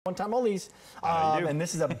One-time onlys, and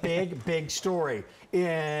this is a big, big story.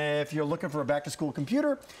 If you're looking for a back-to-school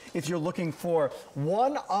computer, if you're looking for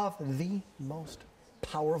one of the most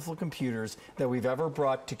powerful computers that we've ever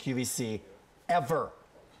brought to QVC, ever,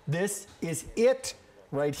 this is it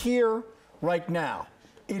right here, right now.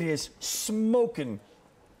 It is smoking,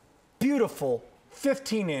 beautiful,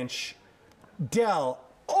 15-inch Dell.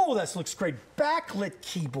 Oh, this looks great. Backlit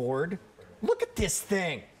keyboard. Look at this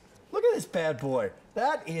thing. Look at this bad boy.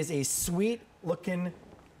 That is a sweet looking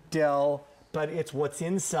Dell, but it's what's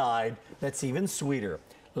inside that's even sweeter.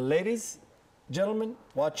 Ladies, gentlemen,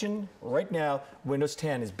 watching right now, Windows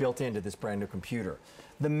 10 is built into this brand new computer.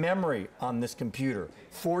 The memory on this computer,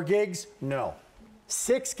 4 gigs? No.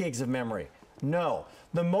 6 gigs of memory? No.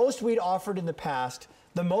 The most we'd offered in the past,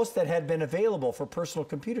 the most that had been available for personal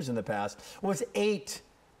computers in the past was 8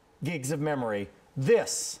 gigs of memory.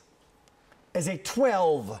 This is a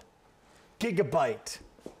 12 gigabyte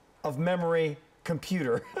of memory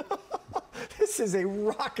computer. This is a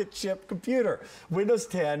rocket ship computer. Windows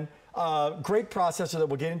 10, great processor that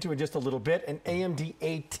we'll get into in just a little bit, an AMD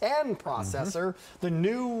A10 processor, the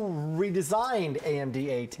new redesigned AMD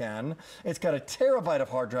A10. It's got a terabyte of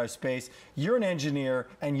hard drive space. You're an engineer,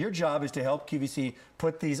 and your job is to help QVC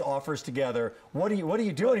put these offers together. What are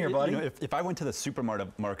you doing here, buddy? You know, if I went to the supermarket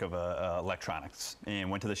of electronics and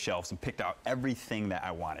went to the shelves and picked out everything that I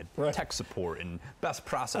wanted, right. Tech support and best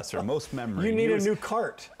processor, most memory. You need a new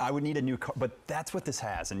cart. I would need a new cart, but that's what this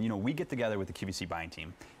has. And you know, we get together with the QVC buying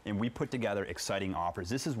team and we put together exciting offers.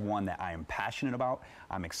 This is one that I am passionate about,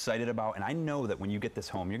 I'm excited about, and I know that when you get this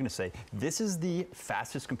home, you're gonna say, this is the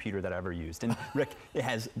fastest computer that I ever used. And Rick, it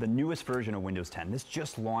has the newest version of Windows 10. This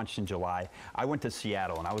just launched in July. I went to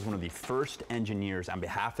Seattle and I was one of the first engineers on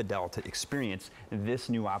behalf of Dell to experience this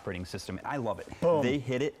new operating system, and I love it. Boom. They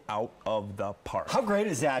hit it out of the park. How great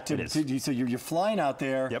is that? So you're flying out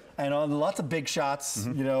there, yep. And on lots of big shots,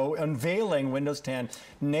 you know, unveiling Windows 10.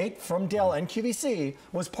 Nate from Dell and QVC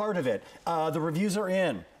was part of it. The reviews are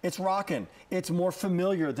in. It's rocking. It's more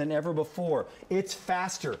familiar than ever before. It's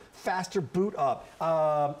faster boot up.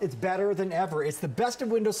 It's better than ever. It's the best of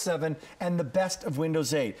Windows 7 and the best of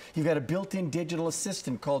Windows 8. You've got a built-in digital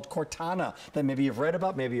assistant called Cortana that maybe you've read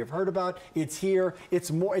about, maybe you've heard about. It's here. It's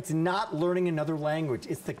not learning another language.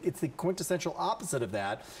 It's the quintessential opposite of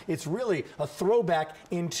that. It's really a throwback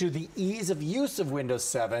into the ease of use of Windows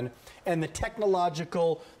 7 and the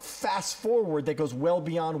technological fast forward that goes well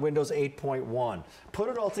beyond Windows 8.1. Put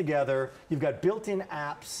it all together. You've got built-in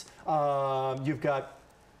apps. You've got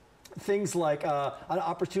things like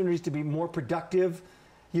opportunities to be more productive.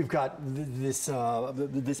 You've got this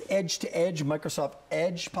edge-to-edge Microsoft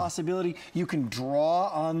Edge possibility. You can draw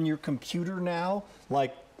on your computer now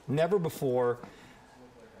like never before.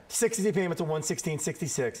 60 payments of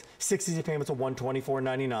 $116.66. 60 payments of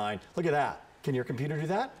 $124.99. Look at that. Can your computer do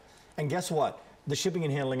that? And guess what? The shipping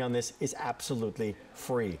and handling on this is absolutely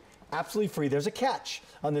free. Absolutely free. There's a catch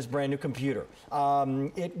on this brand new computer.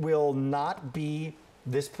 It will not be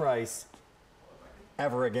this price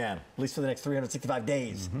ever again, at least for the next 365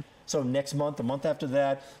 days. So next month, the month after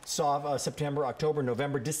that, September, October,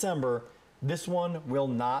 November, December, this one will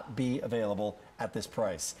not be available at this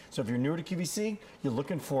price. So if you're new to QVC, you're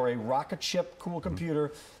looking for a rocket ship cool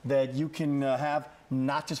computer that you can have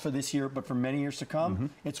not just for this year, but for many years to come.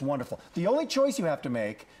 It's wonderful. The only choice you have to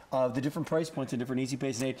make of the different price points and different easy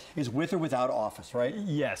pays and aid is with or without Office, right?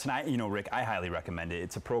 Yes, and you know, Rick, I highly recommend it.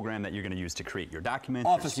 It's a program that you're going to use to create your documents,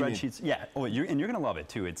 Office, your spreadsheets. Yeah, and you're going to love it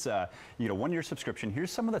too. It's you know, 1-year subscription.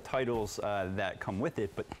 Here's some of the titles that come with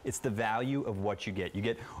it, but it's the value of what you get. You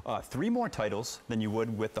get 3 more titles than you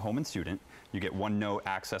would with the Home and Student. You get OneNote,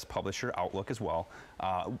 Access, Publisher, Outlook as well.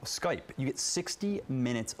 Skype, you get 60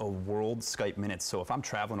 minutes of world Skype minutes. So if I'm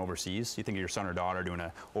traveling overseas, you think of your son or daughter doing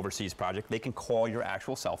an overseas project, they can call your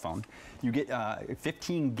actual cell phone. You get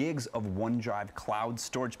 15 gigs of OneDrive cloud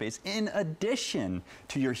storage space in addition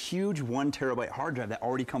to your huge 1 terabyte hard drive that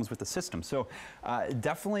already comes with the system. So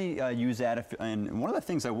definitely use that. And one of the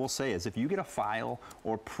things I will say is if you get a file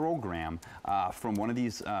or program from one of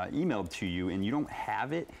these emailed to you and you don't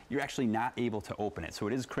have it, you're actually not able to open it. So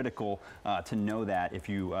it is critical to know that if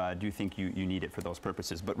you do think you need it for those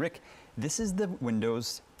purposes. But Rick, this is the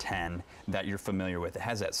Windows 10 that you're familiar with. It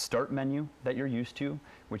has that start menu that you're used to,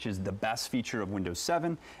 which is the best feature of Windows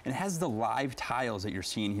 7. And it has the live tiles that you're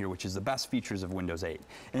seeing here, which is the best features of Windows 8.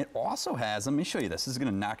 And it also has, let me show you this. This is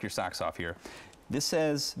gonna knock your socks off here. This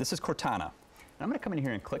is Cortana. And I'm gonna come in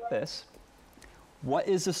here and click this. What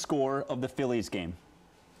is the score of the Phillies game?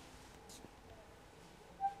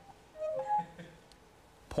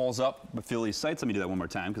 Pulls up the Phillies sites. Let me do that one more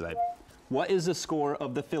time because what is the score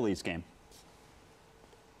of the Phillies game?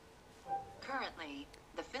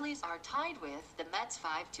 Phillies are tied with the Mets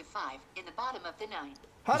 5-5 in the bottom of the ninth.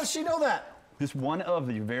 How does she know that? This is one of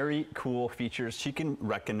the very cool features. She can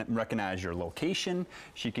recognize your location.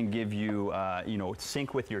 She can give you,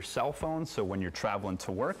 sync with your cell phone. So when you're traveling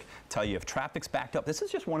to work, tell you if traffic's backed up. This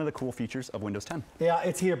is just one of the cool features of Windows 10. Yeah,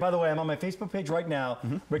 it's here. By the way, I'm on my Facebook page right now,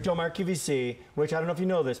 Rick Domeier QVC, which I don't know if you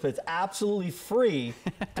know this, but it's absolutely free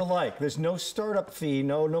to like. There's no startup fee,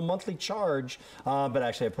 no monthly charge. But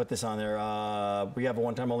actually, I put this on there. We have a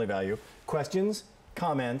one-time only value. Questions,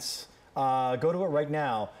 comments. Go to it right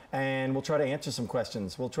now, and we'll try to answer some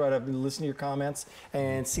questions. We'll try to listen to your comments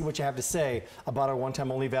and see what you have to say about our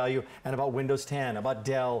one-time only value and about Windows 10, about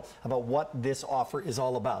Dell, about what this offer is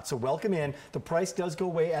all about. So welcome in. The price does go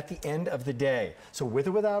away at the end of the day. So with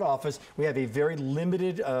or without Office, we have a very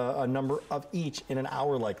limited number of each in an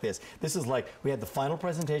hour like this. This is like, we had the final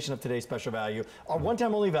presentation of today's special value. Our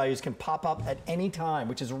one-time only values can pop up at any time,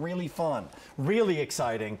 which is really fun, really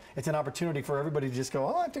exciting. It's an opportunity for everybody to just go,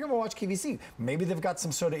 oh, I think I'm gonna watch QVC. Maybe they've got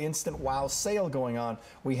some sort of instant wow sale going on.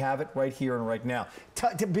 We have it right here and right now.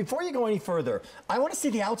 Before you go any further, I want to see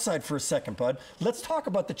the outside for a second, bud. Let's talk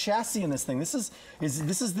about the chassis in this thing. This is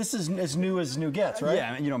as new gets, right?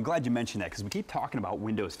 Yeah, I'm glad you mentioned that because we keep talking about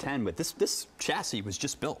Windows 10, but this chassis was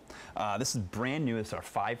just built. This is brand new. It's our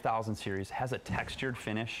 5000 series. Has a textured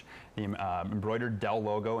finish. The embroidered Dell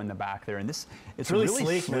logo in the back there, and it's really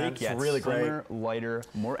sleek, man. It's really slimmer, lighter,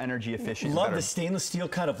 more energy efficient. Love the stainless steel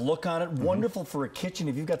kind of look on it. Wonderful for a kitchen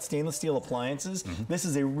if you've got stainless steel appliances. This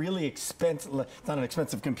is a really expensive, not an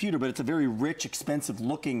expensive computer, but it's a very rich, expensive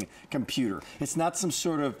looking computer. It's not some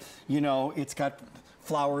sort of, it's got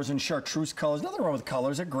flowers and chartreuse colors. Nothing wrong with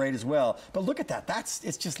colors, they're great as well. But look at that.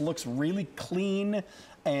 It just looks really clean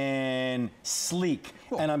and sleek,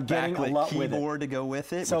 and I'm getting a lot with it. Keyboard to go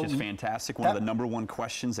with it, which is fantastic. One of the #1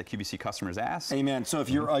 questions that QVC customers ask. Amen. So if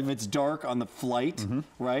it's dark on the flight,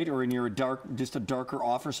 right, or in your just a darker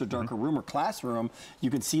office or darker room or classroom,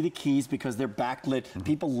 you can see the keys because they're backlit.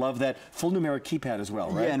 People love that full numeric keypad as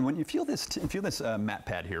well, right? Yeah, and when you feel this, mat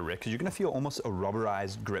pad here, Rick, because you're going to feel almost a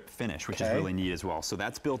rubberized grip finish, which is really neat as well. So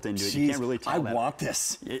that's built into it. You can't really tell. I want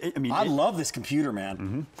this. I love this computer,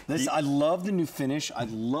 man. I love the new finish. I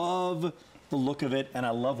love the look of it, and I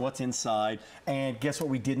love what's inside. And guess what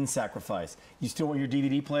we didn't sacrifice? You still want your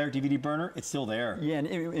DVD player, DVD burner? It's still there. Yeah,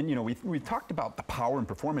 and we've talked about the power and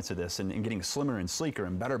performance of this and getting slimmer and sleeker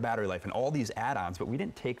and better battery life and all these add-ons, but we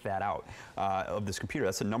didn't take that out of this computer.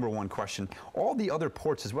 That's the #1 question. All the other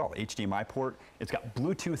ports as well. HDMI port. It's got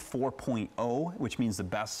Bluetooth 4.0, which means the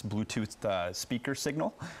best Bluetooth speaker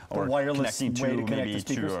signal, or wireless connecting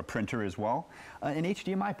to a printer as well. And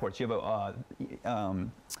HDMI ports. You have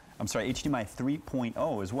HDMI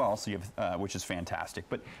 3.0 as well, so you have, which is fantastic.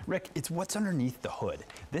 But Rick, it's what's underneath the hood.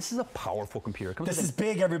 This is a powerful computer. This is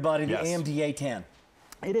big, everybody. The AMD A10.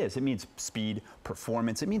 It is. It means speed,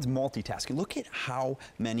 performance. It means multitasking. Look at how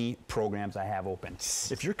many programs I have open.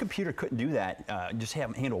 If your computer couldn't do that, just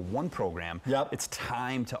handle one program, it's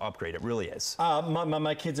time to upgrade. It really is.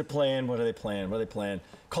 My kids are playing. What are they playing?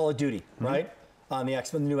 Call of Duty, right? On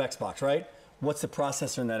the new Xbox, right? What's the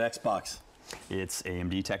processor in that Xbox? It's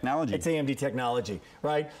AMD technology. It's AMD technology,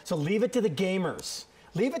 right? So leave it to the gamers.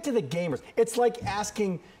 Leave it to the gamers. It's like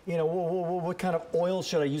asking, what kind of oil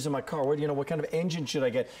should I use in my car? What kind of engine should I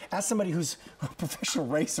get? Ask somebody who's a professional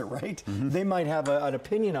racer, right? They might have an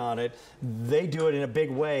opinion on it. They do it in a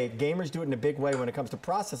big way. Gamers do it in a big way when it comes to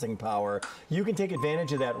processing power. You can take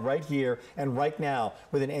advantage of that right here and right now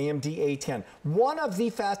with an AMD A10. One of the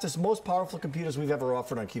fastest, most powerful computers we've ever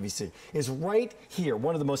offered on QVC is right here.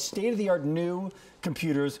 One of the most state-of-the-art new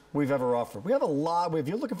computers we've ever offered. We have a lot. If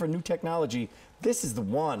you're looking for new technology, this is the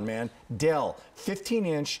one, man. Dell,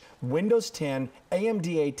 15-inch, Windows 10, AMD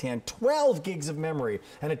A10, 12 gigs of memory,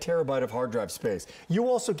 and a terabyte of hard drive space. You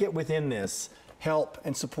also get within this help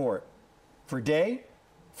and support for a day,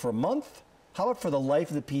 for a month. How about for the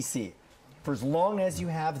life of the PC? For as long as you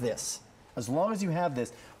have this. As long as you have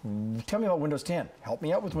this, tell me about Windows 10. Help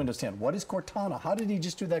me out with Windows 10. What is Cortana? How did he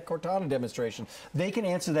just do that Cortana demonstration? They can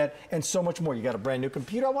answer that and so much more. You got a brand new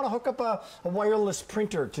computer. I want to hook up a wireless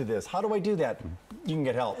printer to this. How do I do that? You can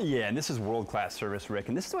get help. Yeah, and this is world-class service, Rick,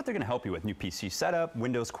 and this is what they're going to help you with. New PC setup,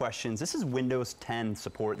 Windows questions. This is Windows 10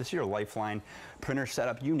 support. This is your lifeline, printer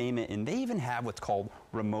setup, you name it, and they even have what's called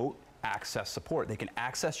remote access support. They can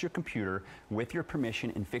access your computer with your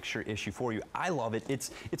permission and fix your issue for you. I love it. It's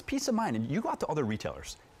peace of mind. And you go out to other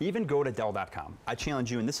retailers. Even go to Dell.com. I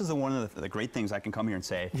challenge you, and this is one of the great things I can come here and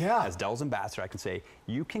say, as Dell's ambassador, I can say,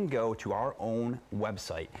 you can go to our own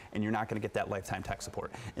website and you're not going to get that lifetime tech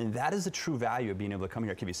support. And that is the true value of being able to come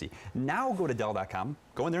here at QVC. Now go to Dell.com,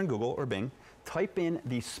 go in there in Google or Bing, type in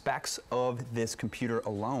the specs of this computer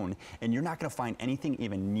alone, and you're not going to find anything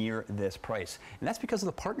even near this price. And that's because of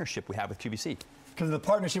the partnership we have with QVC. Because of the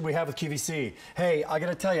partnership we have with QVC. Hey, I got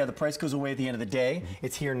to tell you, the price goes away at the end of the day.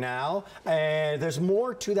 It's here now, and there's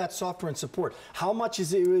more to that software and support. How much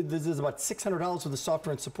is it? There's about $600 worth of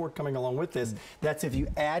software and support coming along with this. That's if you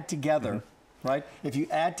add together, right? If you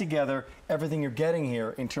add together everything you're getting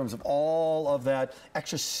here in terms of all of that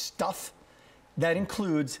extra stuff, that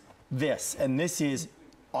includes this, and this is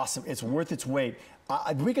awesome. It's worth its weight.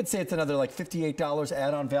 We could say it's another like $58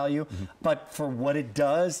 add-on value, but for what it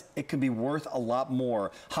does, it can be worth a lot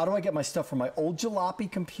more. How do I get my stuff from my old jalopy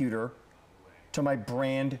computer to my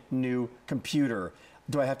brand new computer?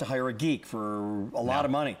 Do I have to hire a geek for a lot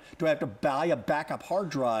of money? Do I have to buy a backup hard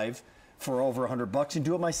drive for over $100 and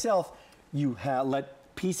do it myself? You let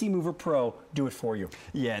PC Mover Pro do it for you.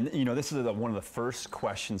 Yeah, and you know, this is one of the first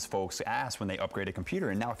questions folks ask when they upgrade a computer.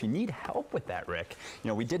 And now if you need help with that, Rick, you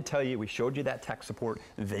know, we did tell you, we showed you that tech support.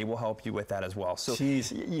 They will help you with that as well. So,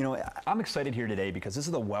 you know, I'm excited here today because this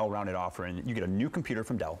is a well-rounded offer, and you get a new computer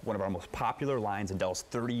from Dell, one of our most popular lines in Dell's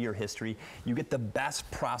 30-year history. You get the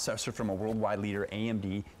best processor from a worldwide leader,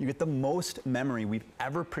 AMD. You get the most memory we've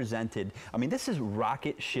ever presented. I mean, this is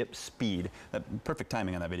rocket ship speed. Perfect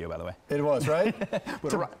timing on that video, by the way. It was, right?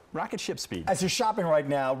 Rocket ship speed. As you're shopping right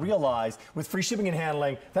now, realize with free shipping and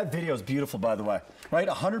handling, that video is beautiful, by the way. Right?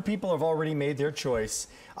 100 people have already made their choice.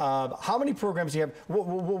 How many programs do you have?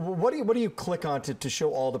 What do you click on to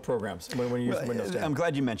show all the programs when you use Windows 10? I'm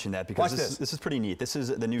glad you mentioned that because this is pretty neat. This is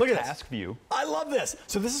the new task view. I love this.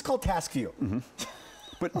 So this is called task view.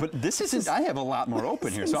 But this isn't. I have a lot more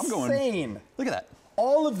open here, so I'm going. Insane. Look at that.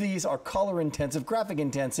 All of these are color intensive, graphic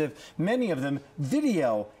intensive, many of them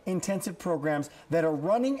video intensive programs that are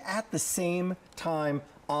running at the same time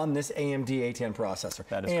on this AMD A10 processor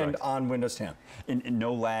and on Windows 10. And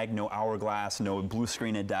no lag, no hourglass, no blue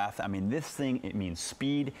screen of death. I mean, this thing, it means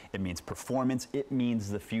speed, it means performance, it means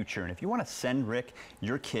the future. And if you want to send, Rick,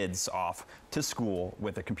 your kids off to school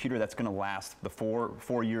with a computer that's going to last the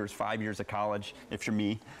 4 years, 5 years of college, if you're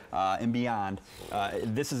me, and beyond,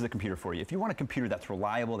 this is the computer for you. If you want a computer that's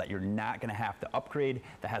reliable, that you're not going to have to upgrade,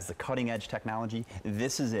 that has the cutting edge technology,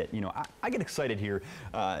 this is it. You know, I get excited here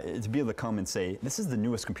to be able to come and say, this is the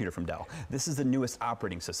newest computer from Dell. This is the newest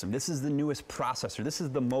operating system. This is the newest processor. This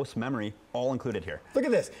is the most memory, all included here. Look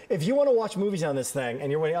at this. If you want to watch movies on this thing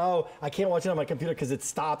and you're waiting, oh, I can't watch it on my computer because it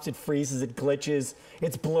stops, it freezes, it glitches,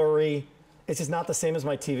 it's blurry, it's just not the same as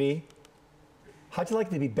my TV. How'd you like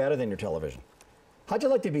it to be better than your television? How'd you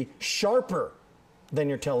like to be sharper than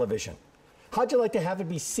your television? How'd you like to have it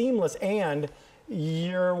be seamless and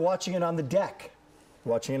you're watching it on the deck,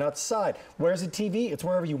 watching it outside? Where's the TV? It's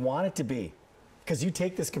wherever you want it to be. Because you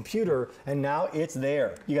take this computer and now it's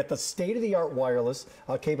there. You got the state-of-the-art wireless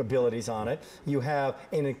capabilities on it. You have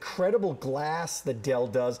an incredible glass that Dell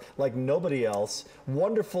does like nobody else.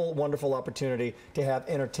 Wonderful, wonderful opportunity to have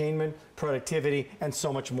entertainment, productivity, and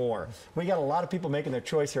so much more. We got a lot of people making their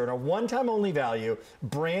choice here. And our one-time only value,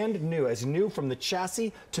 brand new, as new from the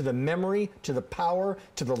chassis to the memory to the power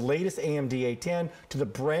to the latest AMD A10 to the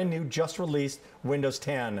brand new just released Windows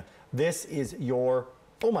 10. This is your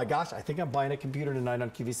oh my gosh, I think I'm buying a computer tonight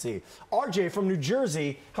on QVC. RJ from New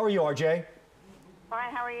Jersey. How are you, RJ?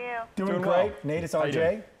 Fine, how are you? Doing great. Nate, it's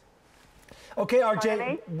RJ. Okay,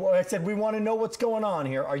 RJ, I said we want to know what's going on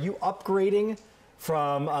here. Are you upgrading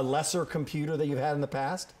from a lesser computer that you've had in the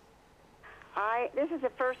past? This is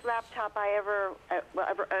the first laptop I ever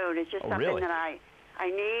owned. It's just something that I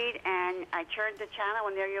need, and I turned the channel,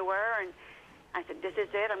 and there you were, and I said, this is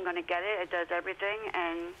it. I'm going to get it. It does everything,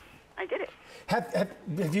 and I did it.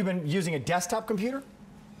 Have you been using a desktop computer?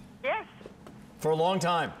 Yes. For a long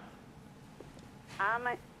time? I'm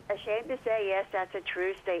ashamed to say yes, that's a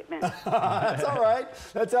true statement. That's all right.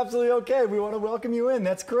 That's absolutely okay. We want to welcome you in.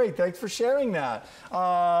 That's great. Thanks for sharing that.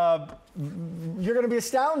 You're going to be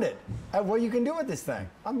astounded at what you can do with this thing.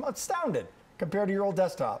 I'm astounded compared to your old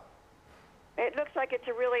desktop. It looks like it's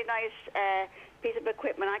a really nice piece of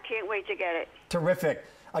equipment. I can't wait to get it. Terrific.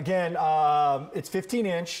 Again, it's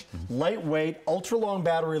 15-inch, lightweight, ultra-long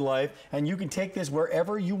battery life, and you can take this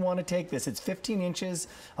wherever you want to take this. It's 15 inches.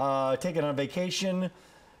 Take it on vacation,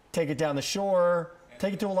 take it down the shore,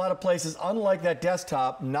 take it to a lot of places. Unlike that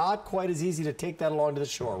desktop, not quite as easy to take that along to the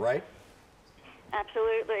shore, right?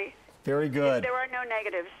 Absolutely. Very good. There are no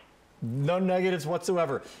negatives. No negatives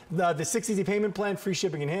whatsoever. The 6 easy payment plan, free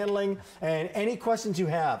shipping and handling, and any questions you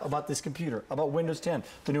have about this computer, about Windows 10,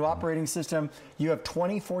 the new operating system, you have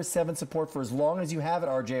 24/7 support for as long as you have it,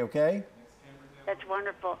 RJ, okay? That's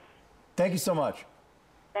wonderful. Thank you so much.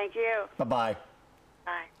 Thank you. Bye-bye.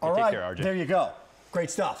 Bye. All right, take care, RJ. There you go. Great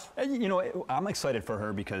stuff. And, you know, I'm excited for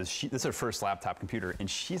her because this is her first laptop computer, and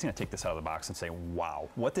she's going to take this out of the box and say, wow,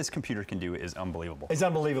 what this computer can do is unbelievable. It's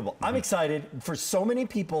unbelievable. I'm excited for so many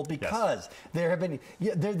people because there have been,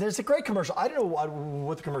 there's a great commercial. I don't know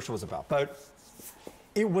what the commercial was about, but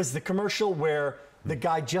it was the commercial where the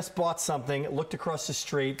guy just bought something, looked across the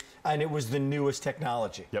street, and it was the newest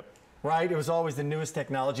technology. Yep. Right? It was always the newest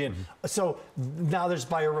technology. And so now there's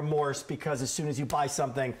buyer remorse because as soon as you buy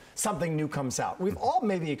something, something new comes out. We've all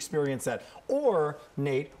maybe experienced that. Or,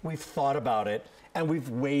 Nate, we've thought about it and we've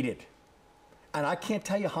waited. And I can't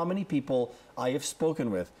tell you how many people I have spoken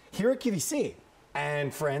with here at QVC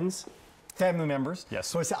and friends, family members. Yes.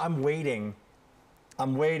 So I said, I'm waiting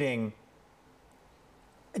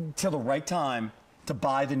till the right time to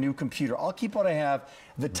buy the new computer. I'll keep what I have.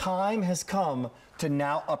 The time has come to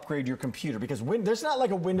now upgrade your computer because there's not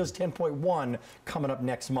like a Windows 10.1 coming up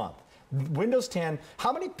next month. Windows 10,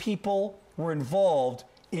 how many people were involved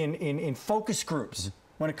in focus groups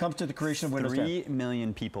when it comes to the creation of Windows 10? 3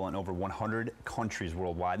 million people in over 100 countries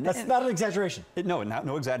worldwide. That's not an exaggeration. No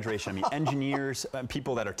exaggeration. I mean, engineers,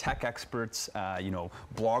 people that are tech experts, you know,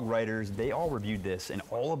 blog writers, they all reviewed this, and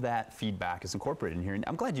all of that feedback is incorporated in here. And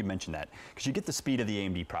I'm glad you mentioned that, because you get the speed of the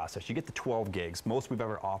AMD process, you get the 12 gigs, most we've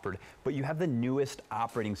ever offered, but you have the newest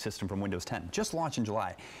operating system from Windows 10, just launched in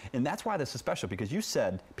July. And that's why this is special, because you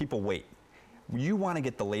said people wait. You want to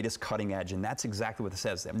get the latest cutting edge, and that's exactly what it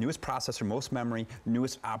says. The newest processor, most memory,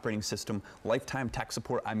 newest operating system, lifetime tech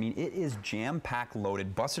support. I mean, it is jam-packed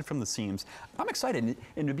loaded, busted from the seams. I'm excited,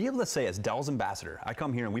 and to be able to say, as Dell's ambassador, I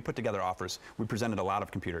come here and we put together offers. We presented a lot of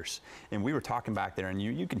computers, and we were talking back there, and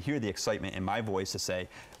you can hear the excitement in my voice to say,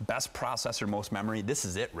 best processor, most memory. This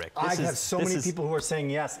is it, Rick. I have so many people who are saying,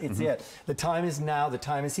 yes, it's it. The time is now, the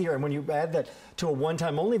time is here. And when you add that to a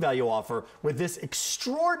one-time only value offer with this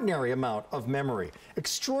extraordinary amount of memory,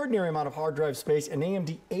 extraordinary amount of hard drive space, and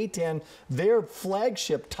AMD A10, their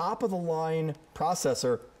flagship top-of-the-line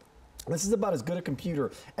processor, this is about as good a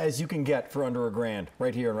computer as you can get for under $1,000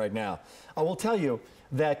 right here and right now. I will tell you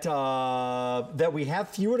that that we have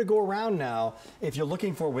fewer to go around now if you're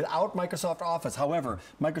looking for without Microsoft Office. However,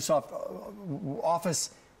 Microsoft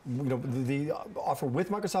Office, you know, the offer with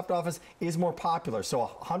Microsoft Office is more popular. So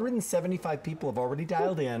 175 people have already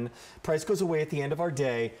dialed in. Price goes away at the end of our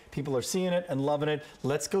day. People are seeing it and loving it.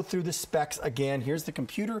 Let's go through the specs again. Here's the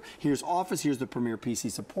computer. Here's Office. Here's the Premier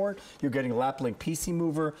PC support. You're getting a lap-link PC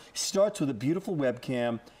mover. Starts with a beautiful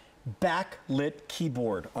webcam. Backlit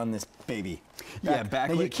keyboard on this baby. Yeah, backlit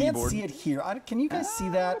now you can't keyboard. see it here. Can you guys see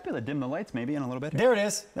that? I'll be able to dim the lights maybe in a little bit. There it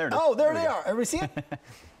is. There it is. Oh, there they are. Everybody see it?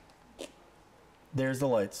 There's the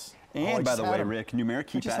lights. And by the way, Rick, numeric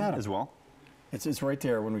keypad as well. It's right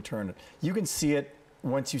there when we turn it. You can see it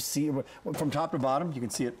once you see it from top to bottom. You can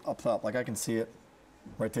see it up top, like I can see it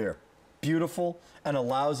right there. Beautiful, and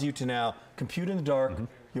allows you to now compute in the dark.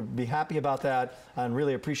 You'll be happy about that and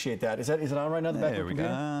really appreciate that. Is it on right now? The back There we go.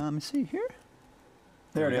 Let me see here.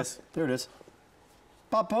 There it is. There it is.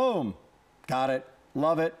 Pop, boom. Got it.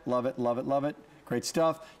 Love it. Love it. Love it. Love it. Great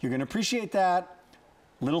stuff. You're going to appreciate that.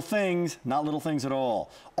 Little things, not little things at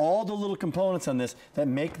all. All the little components on this that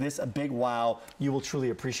make this a big wow, you will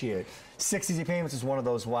truly appreciate. 6 easy payments is one of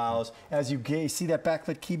those wows. As you see that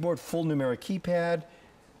backlit keyboard, full numeric keypad,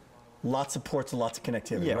 lots of ports and lots of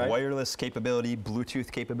connectivity, yeah, right? Wireless capability,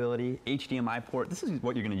 Bluetooth capability, HDMI port. This is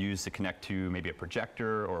what you're going to use to connect to maybe a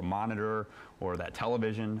projector or a monitor or that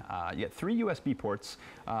television. You get 3 USB ports,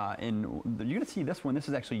 and you're going to see this one. This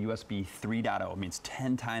is actually USB 3.0. It means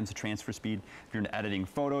 10 times the transfer speed. If you're into editing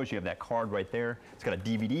photos, you have that card right there. It's got a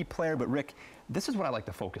DVD player, but Rick, this is what I like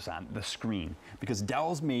to focus on, the screen, because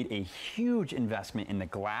Dell's made a huge investment in the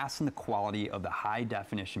glass and the quality of the high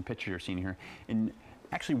definition picture you're seeing here. And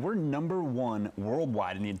actually, we're #1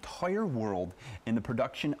 worldwide in the entire world in the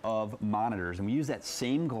production of monitors, and we use that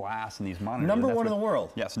same glass in these monitors. #1 in the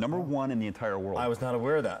world? Yes, #1 in the entire world. I was not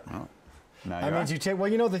aware of that. Oh. That means you take,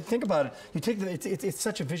 well, you know, think about it. You take it's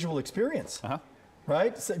such a visual experience,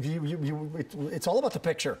 right? So it's all about the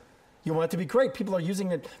picture. You want it to be great. People are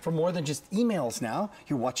using it for more than just emails now.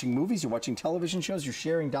 You're watching movies, you're watching television shows, you're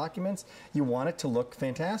sharing documents. You want it to look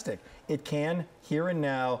fantastic. It can, here and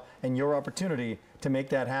now, and your opportunity to make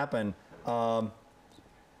that happen. Stand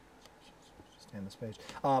this page.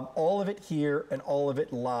 All of it here and all of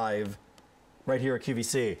it live right here at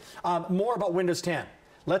QVC. More about Windows 10.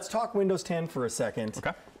 Let's talk Windows 10 for a second.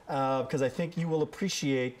 Okay. Because I think you will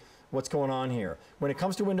appreciate what's going on here. When it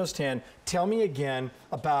comes to Windows 10, tell me again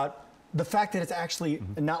about the fact that it's actually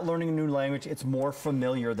not learning a new language, it's more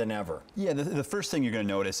familiar than ever. Yeah, the first thing you're going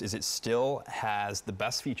to notice is it still has the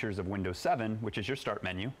best features of Windows 7, which is your start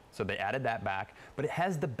menu. So they added that back, but it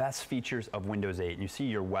has the best features of Windows 8. And you see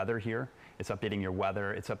your weather here. It's updating your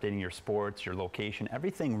weather, it's updating your sports, your location,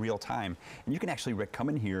 everything real time. And you can actually, Rick, come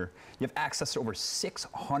in here. You have access to over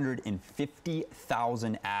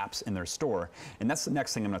 650,000 apps in their store. And that's the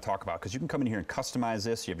next thing I'm going to talk about, because you can come in here and customize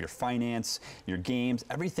this. You have your finance, your games,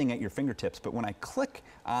 everything at your fingertips. But when I click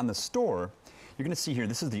on the store, you're going to see here,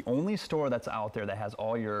 this is the only store that's out there that has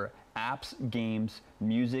all your apps, games,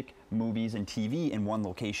 music, movies, and TV in one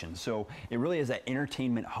location. So it really is that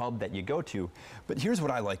entertainment hub that you go to. But here's what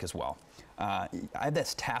I like as well. I have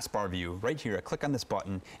this taskbar view right here. I click on this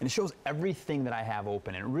button, and it shows everything that I have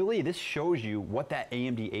open. And really, this shows you what that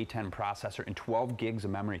AMD A10 processor and 12 gigs of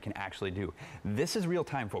memory can actually do. This is real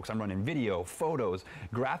time, folks. I'm running video, photos,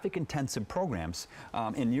 graphic-intensive programs.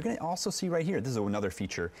 And you're going to also see right here, this is another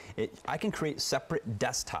feature. I can create separate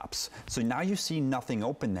desktops. So now you see nothing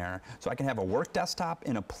open there. So I can have a work desktop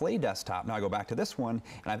and a play desktop. Now I go back to this one,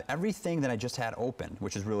 and I have everything that I just had open,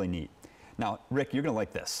 which is really neat. Now, Rick, you're going to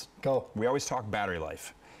like this. Go. We always talk battery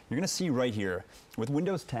life. You're going to see right here, with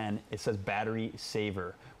Windows 10, it says battery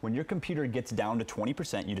saver. When your computer gets down to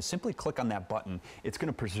 20%, you just simply click on that button. It's going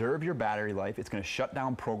to preserve your battery life. It's going to shut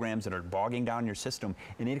down programs that are bogging down your system,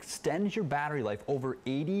 and it extends your battery life over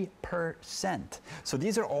 80%. So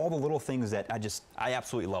these are all the little things that I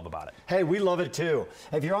absolutely love about it. Hey, we love it too.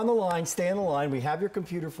 If you're on the line, stay on the line. We have your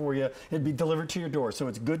computer for you. It'd be delivered to your door. So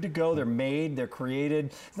it's good to go. They're made, they're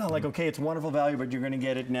created. It's not like, okay, it's wonderful value, but you're going to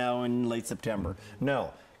get it now in late September.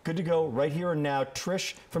 No. Good to go right here and now.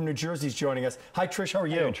 Trish from New Jersey is joining us. Hi, Trish. How are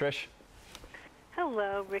you? Hey, Trish.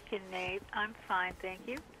 Hello, Rick and Nate. I'm fine, thank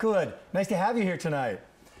you. Good. Nice to have you here tonight.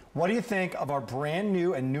 What do you think of our brand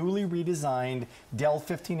new and newly redesigned Dell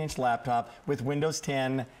 15-inch laptop with Windows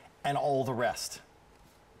 10 and all the rest?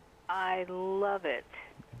 I love it.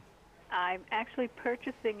 I'm actually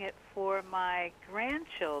purchasing it for my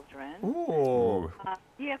grandchildren. Ooh.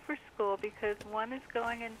 Yeah, for school, because one is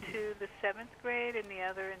going into the 7th grade and the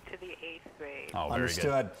other into the 8th grade. Oh, very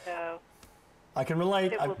Understood. good. So I can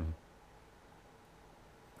relate.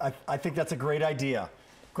 I think that's a great idea.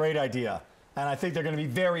 Great idea. And I think they're going to be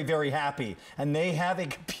very, very happy. And they have a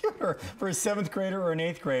computer for a 7th grader or an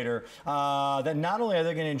 8th grader that not only are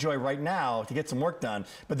they going to enjoy right now to get some work done,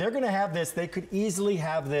 but they're going to have this. They could easily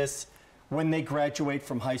have this when they graduate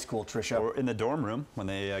from high school, Tricia. Or in the dorm room when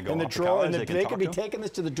they go in off to college. They could be taking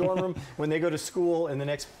this to the dorm room when they go to school in the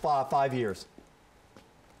next 5 years.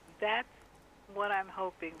 that's what I'm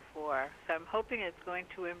hoping for. So I'm hoping it's going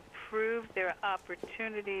to improve their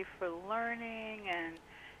opportunity for learning and,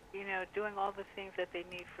 you know, doing all the things that they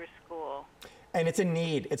need for school. And it's a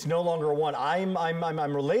need. It's no longer a want.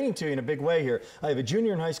 I'm relating to you in a big way here. I have a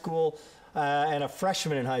junior in high school and a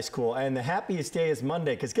freshman in high school, and the happiest day is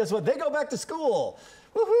Monday, because guess what? They go back to school.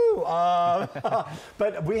 Woohoo!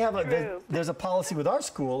 But we have there's a policy with our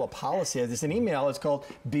school, there's an email, it's called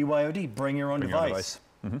BYOD, bring your own device.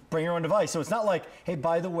 Mm-hmm. Bring your own device. So it's not like, hey,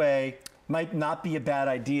 by the way, might not be a bad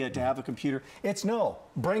idea to have a computer. It's no,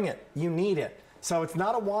 bring it. You need it. So it's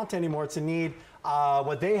not a want anymore, it's a need.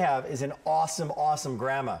 What they have is an awesome, awesome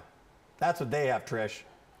grandma. That's what they have, Trish.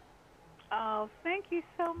 Oh, thank you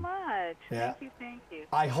so much. Yeah. Thank you.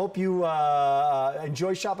 I hope you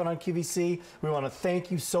enjoy shopping on QVC. We want to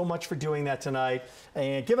thank you so much for doing that tonight.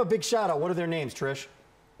 And give a big shout out. What are their names, Trish?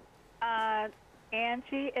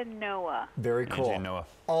 Angie and Noah. Very cool. Angie and Noah.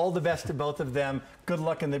 All the best to both of them. Good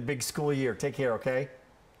luck in the big school year. Take care, okay?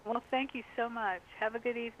 Well, thank you so much. Have a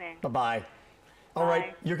good evening. Bye-bye. All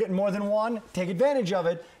right, you're getting more than one. Take advantage of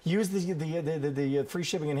it. Use the free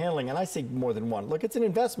shipping and handling. And I say more than one. Look, it's an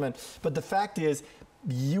investment, but the fact is,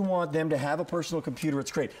 you want them to have a personal computer.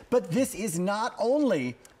 It's great. But this is not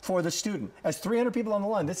only for the student. As 300 people on the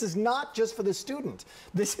line, this is not just for the student.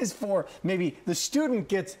 This is for maybe the student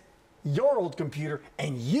gets your old computer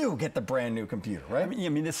and you get the brand new computer, right? I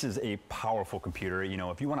mean, this is a powerful computer. You know,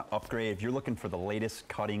 if you want to upgrade, if you're looking for the latest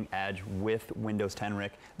cutting edge with Windows 10,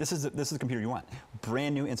 Rick, this is the computer you want.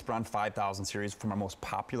 Brand new Inspiron 5000 series from our most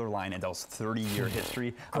popular line in Dell's 30-year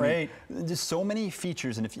history. Great. I mean, just so many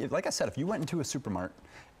features. And if, like I said, if you went into a supermart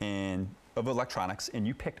of electronics and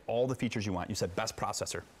you picked all the features you want, you said best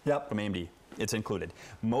processor from AMD, It's included.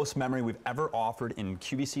 Most memory we've ever offered in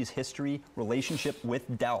QVC's history, relationship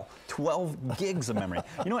with Dell. 12 gigs of memory.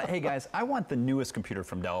 You know what? Hey guys, I want the newest computer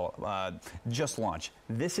from Dell, just launched.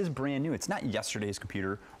 This is brand new. It's not yesterday's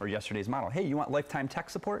computer or yesterday's model. Hey, you want lifetime tech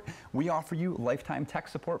support? We offer you lifetime tech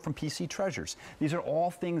support from PC Treasures. These are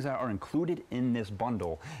all things that are included in this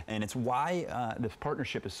bundle, and it's why this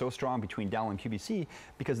partnership is so strong between Dell and QVC,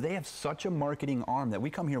 because they have such a marketing arm that we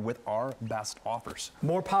come here with our best offers.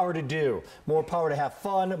 More power to do, more power to have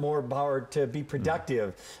fun, more power to be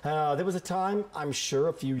productive. There was a time, I'm sure,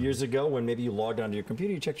 a few years ago when maybe you logged onto your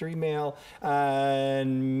computer, you checked your email,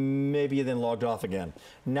 and maybe you then logged off again.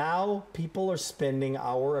 Now people are spending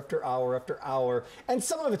hour after hour after hour, and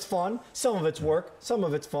some of it's fun, some of it's work, some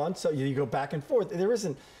of it's fun, so you go back and forth. There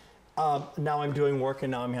isn't, now I'm doing work and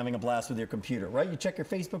now I'm having a blast with your computer, right? You check your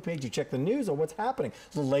Facebook page, you check the news on what's happening.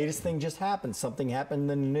 The latest thing just happened. Something happened in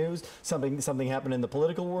the news, something happened in the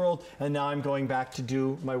political world, and now I'm going back to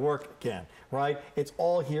do my work again, right? It's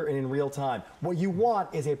all here and in real time. What you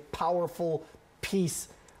want is a powerful piece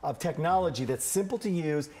of technology that's simple to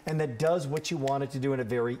use and that does what you want it to do in a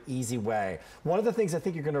very easy way. One of the things I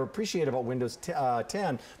think you're going to appreciate about Windows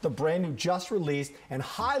 10, the brand new, just released and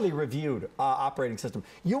highly reviewed operating system.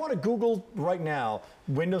 You want to Google right now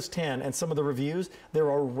Windows 10 and some of the reviews. There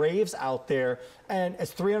are raves out there, and as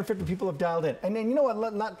 350 people have dialed in. And then you know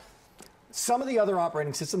what? Some of the other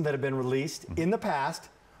operating systems that have been released in the past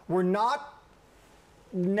were not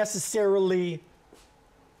necessarily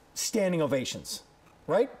standing ovations.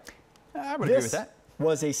 Right? I would agree with that. This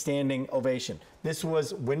was a standing ovation. This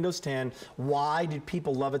was Windows 10. Why did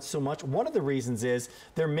people love it so much? One of the reasons is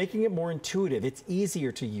they're making it more intuitive. It's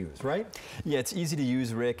easier to use, right? Yeah, it's easy to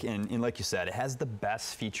use, Rick, and like you said, it has the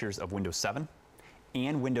best features of Windows 7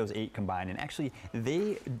 and Windows 8 combined. And actually,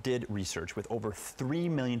 they did research with over 3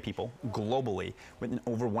 million people globally, within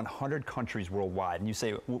over 100 countries worldwide. And you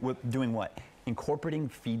say, doing what? Incorporating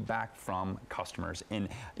feedback from customers. And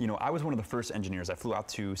you know, I was one of the first engineers. I flew out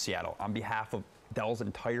to Seattle on behalf of Dell's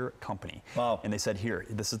entire company. Wow. And they said, here,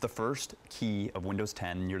 this is the first key of Windows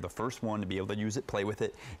 10. You're the first one to be able to use it, play with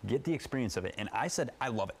it, get the experience of it. And I said, I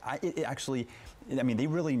love it. It actually, I mean, they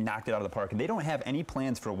really knocked it out of the park. And they don't have any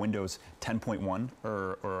plans for Windows 10.1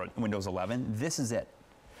 or Windows 11. This is it.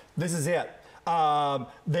 This is it.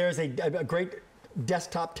 There's a great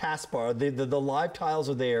desktop taskbar. The live tiles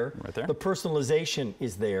are there. Right there. The personalization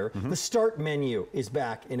is there. The start menu is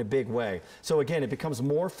back in a big way. So again, it becomes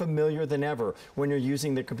more familiar than ever when you're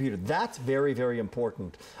using the computer. That's very, very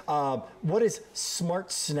important. What is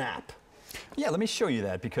Smart Snap? Yeah, let me show you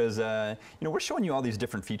that, because you know, we're showing you all these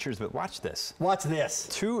different features, but watch this. Watch this.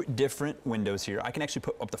 2 different windows here. I can actually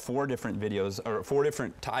put up to 4 different videos, or 4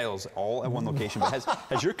 different tiles all at one location. But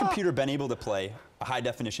has your computer been able to play a high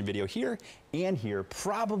definition video here and here?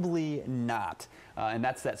 Probably not. And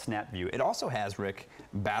that's that snap view. It also has, Rick,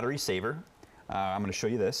 battery saver. I'm going to show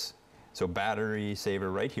you this. So battery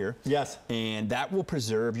saver right here. Yes. And that will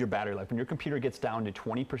preserve your battery life. When your computer gets down to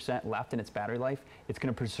 20% left in its battery life, it's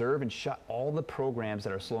going to preserve and shut all the programs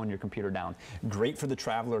that are slowing your computer down. Great for the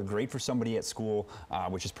traveler, great for somebody at school,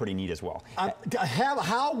 which is pretty neat as well.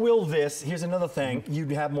 How will this, here's another thing, you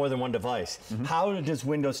have more than one device. How does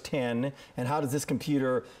Windows 10 and how does this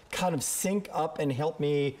computer kind of sync up and help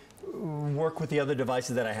me work with the other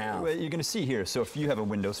devices that I have? Well, you're going to see here, so if you have a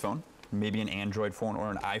Windows phone, maybe an Android phone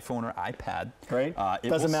or an iPhone or iPad. Right?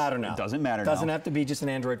 Doesn't matter now. Doesn't matter now. Doesn't have to be just an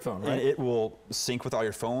Android phone, right? And it will sync with all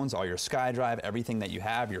your phones, all your SkyDrive, everything that you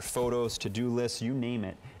have, your photos, to-do lists, you name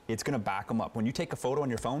it. It's going to back them up. When you take a photo on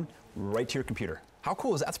your phone, right to your computer. How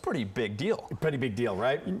cool is that? That's a pretty big deal. Pretty big deal,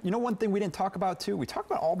 right? You know one thing we didn't talk about too? We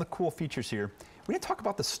talked about all the cool features here. We didn't talk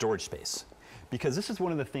about the storage space, because this is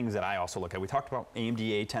one of the things that I also look at. We talked about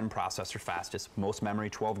AMD A10 processor, fastest, most memory,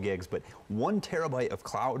 12 gigs, but 1 terabyte of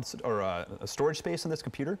cloud or a storage space in this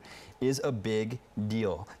computer is a big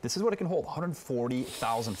deal. This is what it can hold,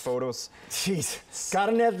 140,000 photos. Jeez,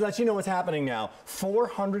 gotta let you know what's happening now.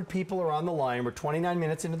 400 people are on the line. We're 29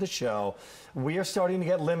 minutes into the show. We are starting to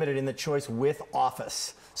get limited in the choice with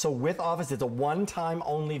Office. So with Office, it's a one-time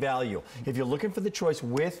only value. If you're looking for the choice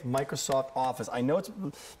with Microsoft Office, I know it's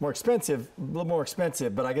more expensive, a little more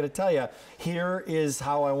expensive, but I got to tell you, here is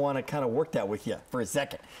how I want to kind of work that with you for a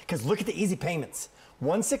second. Because look at the easy payments,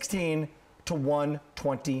 $116 to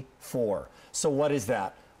 $124. So what is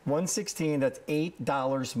that? $116, that's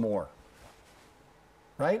 $8 more,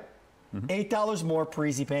 right? $8 more per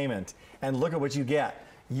easy payment. And look at what you get.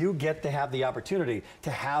 You get to have the opportunity to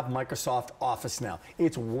have Microsoft Office now.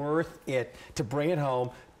 It's worth it to bring it home,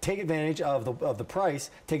 take advantage of the price,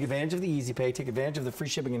 take advantage of the easy pay, take advantage of the free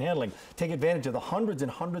shipping and handling, take advantage of the hundreds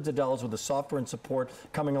and hundreds of dollars worth of software and support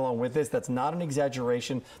coming along with this. That's not an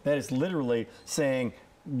exaggeration. That is literally saying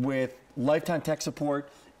with lifetime tech support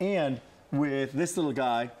and with this little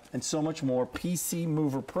guy and so much more, PC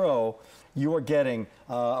Mover Pro, you are getting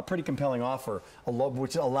a pretty compelling offer,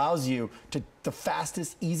 which allows you to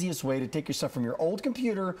the easiest way to take your stuff from your old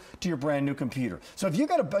computer to your brand new computer. So if you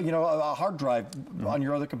got a hard drive on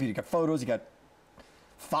your other computer, you got photos, you got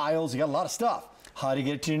files, you got a lot of stuff. How to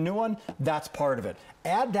get it to your new one? That's part of it.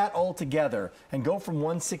 Add that all together and go from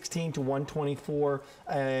 116 to 124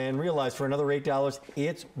 and realize for another $8,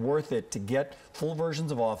 it's worth it to get full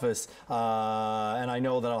versions of Office. And I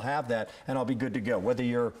know that I'll have that and I'll be good to go. Whether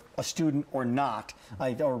you're a student or not,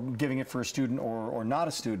 or giving it for a student or not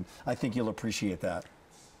a student, I think you'll appreciate that.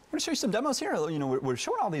 I'm going to show you some demos here. You know, we're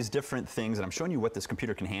showing all these different things, and I'm showing you what this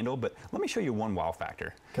computer can handle, but let me show you one wow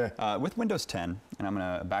factor. Okay. With Windows 10, and I'm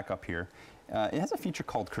going to back up here, it has a feature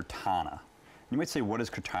called Cortana. You might say, what does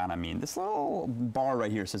Cortana mean? This little bar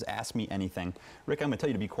right here says, ask me anything. Rick, I'm going to tell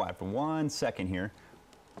you to be quiet for 1 second here.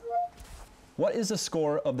 What is the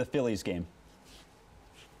score of the Phillies game?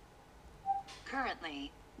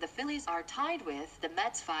 Currently, the Phillies are tied with the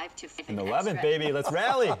Mets 5-5 in 11th, baby. Let's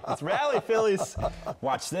rally. Let's rally, Phillies.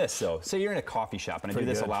 Watch this, though. Say you're in a coffee shop, and I do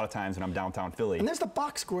this a lot of times when I'm downtown Philly. And there's the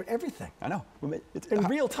box score and everything. I know. It's in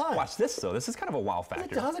real time. Watch this, though. This is kind of a wow factor.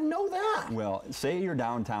 It doesn't know that. Well, say you're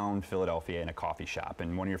downtown Philadelphia in a coffee shop,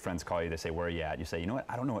 and one of your friends call you. They say, where are you at? You say, you know what?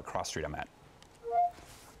 I don't know what cross street I'm at.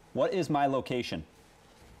 What is my location?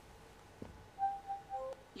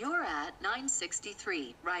 You're at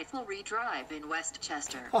 963 Riflery Drive in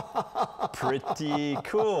Westchester. Pretty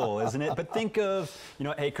cool, isn't it? But think of, you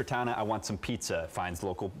know, hey, Cortana, I want some pizza. Finds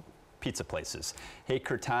local pizza places. Hey,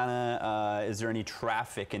 Cortana, is there any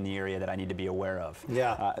traffic in the area that I need to be aware of?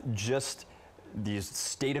 Yeah. Just these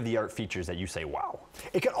state-of-the-art features that you say, wow.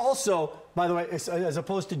 It can also, by the way, as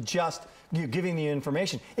opposed to just you giving the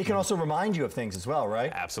information, it can also remind you of things as well,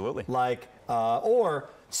 right? Absolutely. Like, or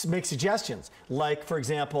make suggestions. Like, for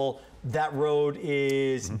example, that road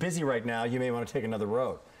is busy right now. You may want to take another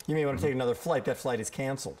road. You may want to take another flight. That flight is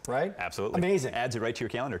canceled, right? Absolutely. Amazing. Adds it right to your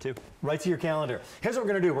calendar, too. Right to your calendar. Here's what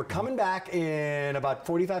we're going to do. We're coming back in about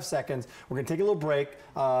 45 seconds. We're going to take a little break,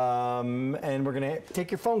 and we're going to take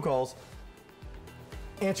your phone calls,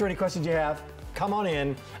 answer any questions you have, come on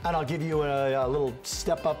in, and I'll give you a little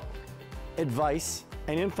step-up advice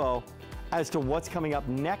and info as to what's coming up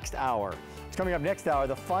next hour. It's coming up next hour,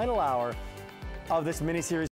 the final hour of this mini-series.